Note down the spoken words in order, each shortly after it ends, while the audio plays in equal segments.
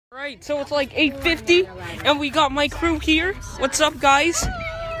Alright, so it's like 8:50 and we got my crew here. What's up, guys?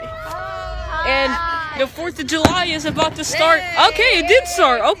 And the 4th of July is about to start. Okay, it did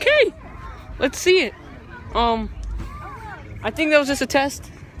start. Okay. Let's see it. I think that was just a test.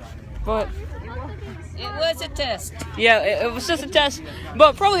 But it was a test. Yeah, it was just a test.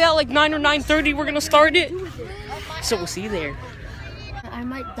 But probably at like 9 or 9:30 we're gonna start it. So we'll see you there. I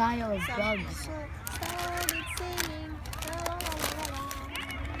might die of bugs.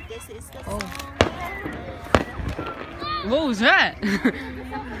 Oh. What was that?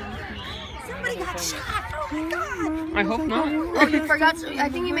 Somebody got shot! Oh my god! I hope not. Oh, you forgot. I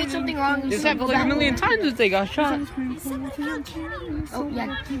think you made something wrong. This happened like a million times if they got shot. Oh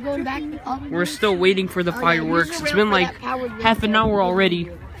yeah, keep going back up. We're still waiting for the fireworks. It's been like half an hour already.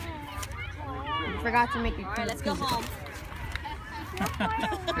 Forgot to make it. Alright, let's go home.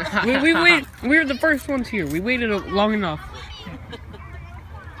 we wait. We're the first ones here. We waited long enough.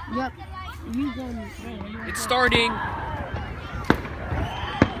 Yep. You go. It's starting.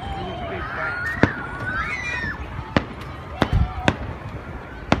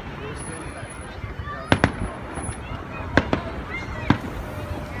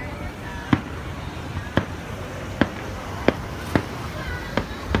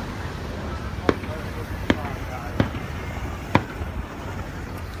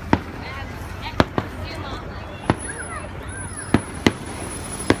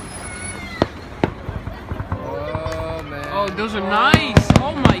 Oh, those are nice.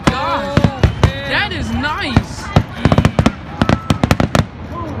 Oh my gosh. That is nice.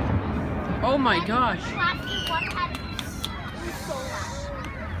 Oh my gosh.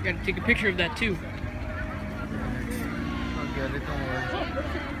 Gotta take a picture of that too.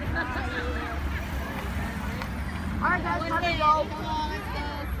 Alright guys, time to go.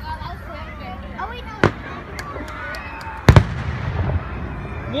 Oh wait, no.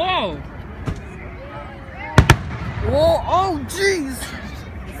 Whoa. Whoa, oh jeez!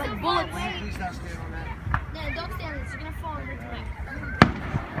 It's like bullets. Please not stand on that. No, don't stand on this. You're gonna fall and break your neck.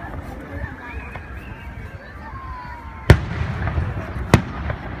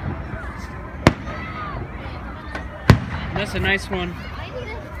 That's a nice one. I need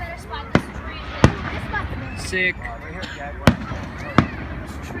a better spot. This tree. This spot's Sick.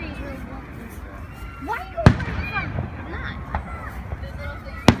 This tree is really blocking. Why are you going right in front? Not.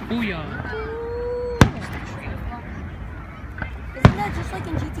 Booyah. Isn't that just like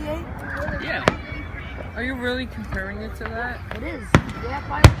in GTA? Yeah. Are you really comparing it to that? It is. Yeah,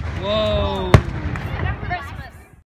 Whoa.